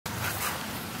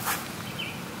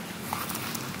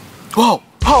Wow,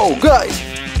 oh guys!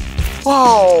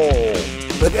 Wow!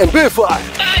 Like MP5!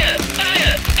 Fire!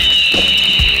 Fire!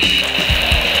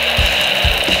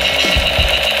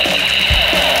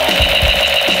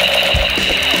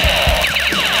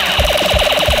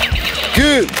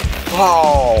 Good!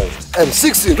 Wow!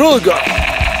 M16 roll gun!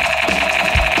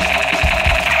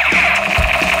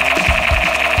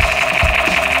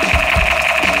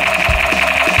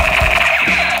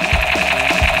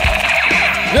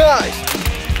 Nice!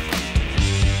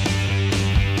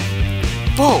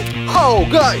 Oh, oh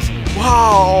guys!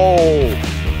 Wow!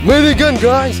 Minigun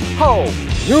guys! Oh!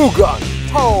 New gun!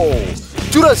 Oh!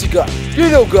 JURASIC gun!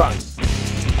 Dino gun!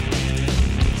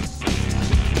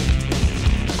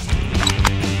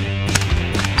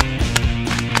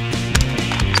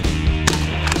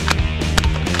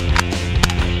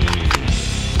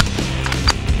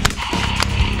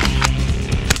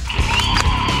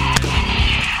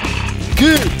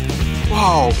 Good!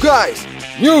 Wow guys!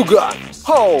 New gun!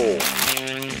 Oh!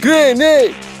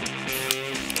 Grenade!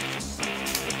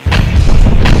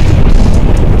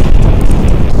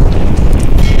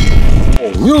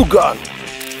 Oh, new gun!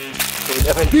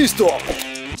 With pistol!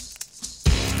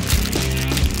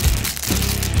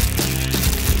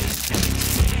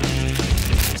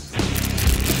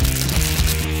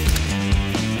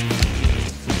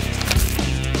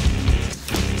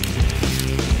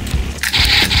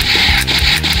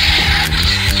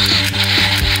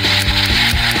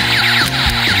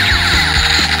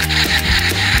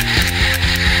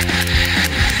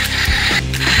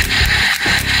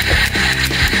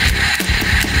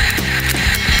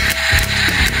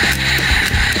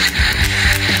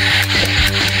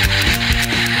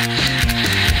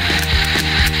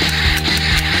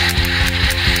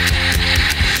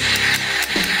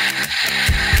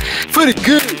 Very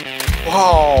good!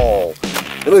 Wow!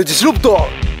 The disruptor!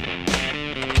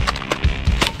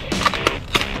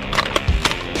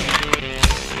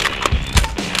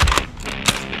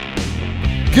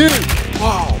 Good!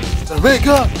 Wow! The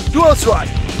mega dual strike!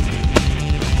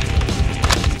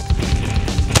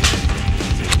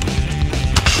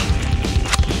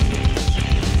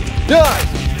 Nice!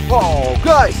 Wow,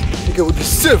 guys! You go with the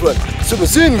 7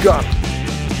 submachine gun!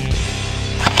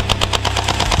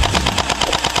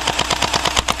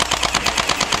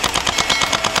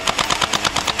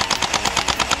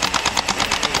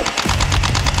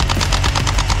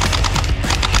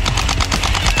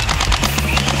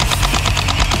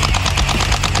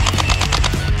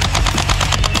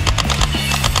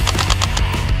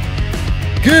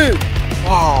 Good!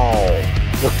 Wow!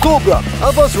 The Cobra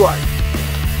Alpha Strike!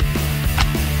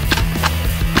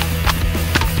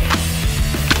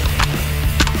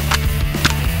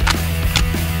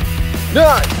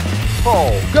 Nice!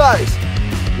 Oh, guys!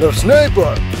 The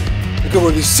sniper! You can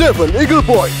only 7 Eagle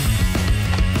Point!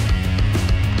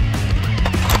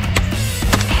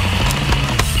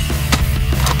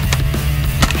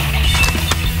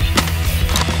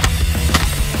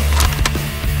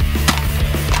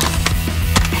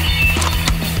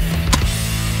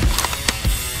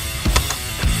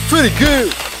 Very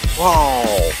good! Wow!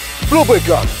 Blowback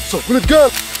gun! Chocolate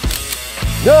gun!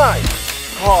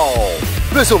 Nice! Wow!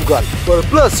 Plasma gun for a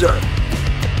blaster!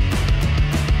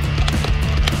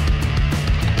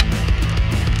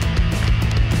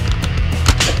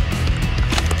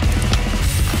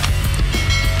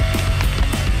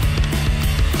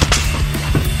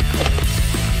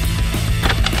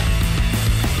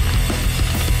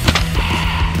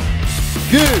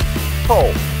 Good!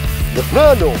 Oh! The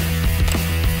nano!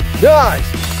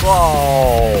 Nice!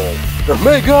 Wow! The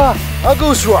mega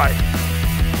Echo Strike!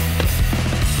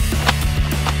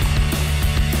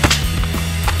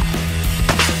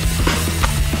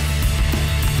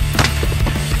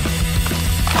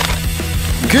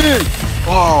 Good!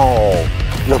 Wow!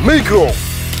 The micro!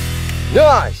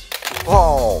 Nice!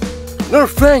 Wow! Nerf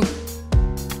thing!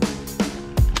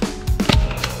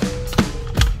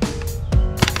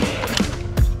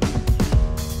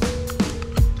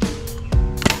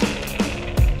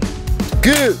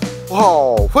 Good!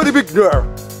 Wow! Very big nerf!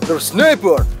 The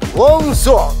sniper! Long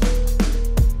shot!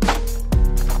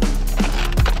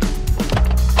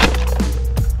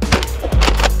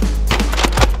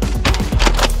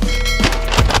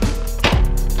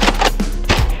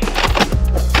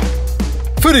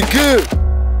 Very good!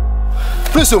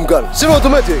 Plasma gun,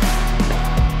 semi-automatic!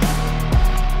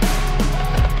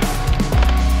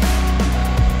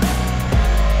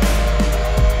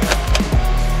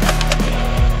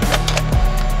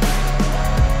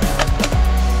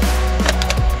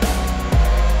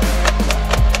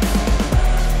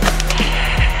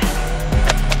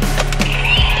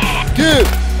 Good!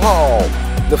 Wow!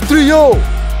 The trio!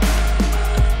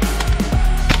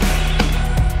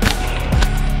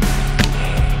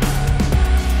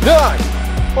 Nice!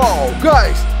 Wow,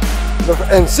 guys! Nerf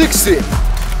M16.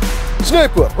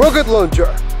 Sniper rocket launcher.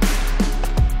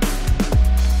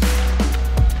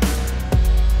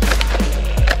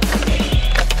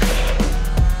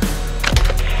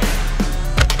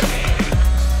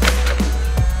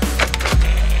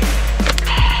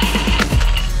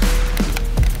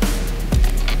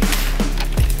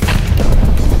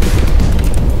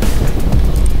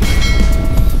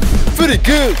 Very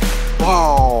good!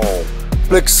 Wow!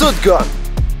 Black shotgun!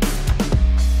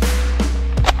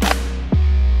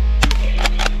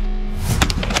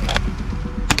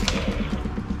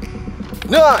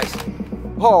 Nice!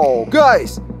 Oh,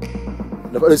 guys!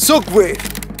 Dapat ada shockwave!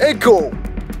 Echo!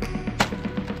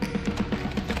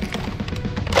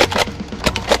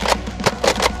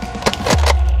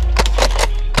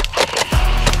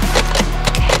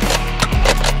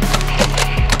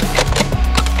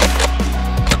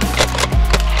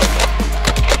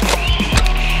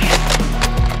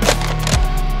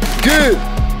 Good!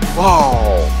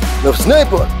 Wow! Nerf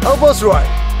sniper, almost right!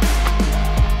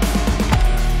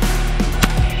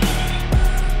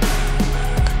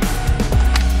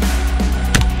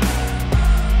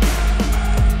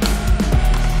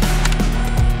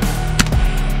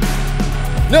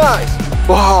 Nice!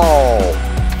 Wow!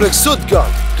 Black shotgun,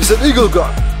 this is an eagle gun!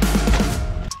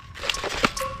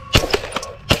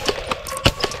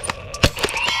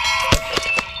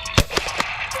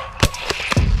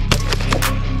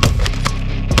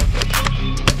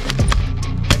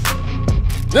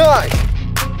 Nice!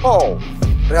 Oh,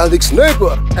 realistic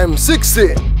sniper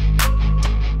M16.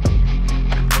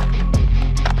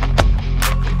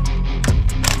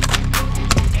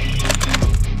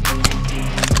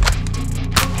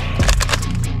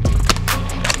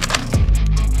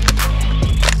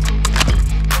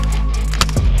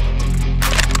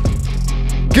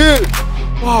 Good!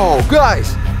 Wow,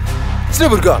 guys!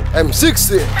 Sniper gun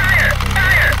M16.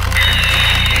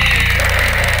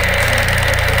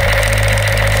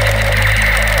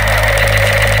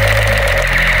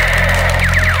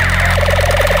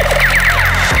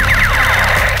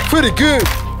 Pretty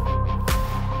good!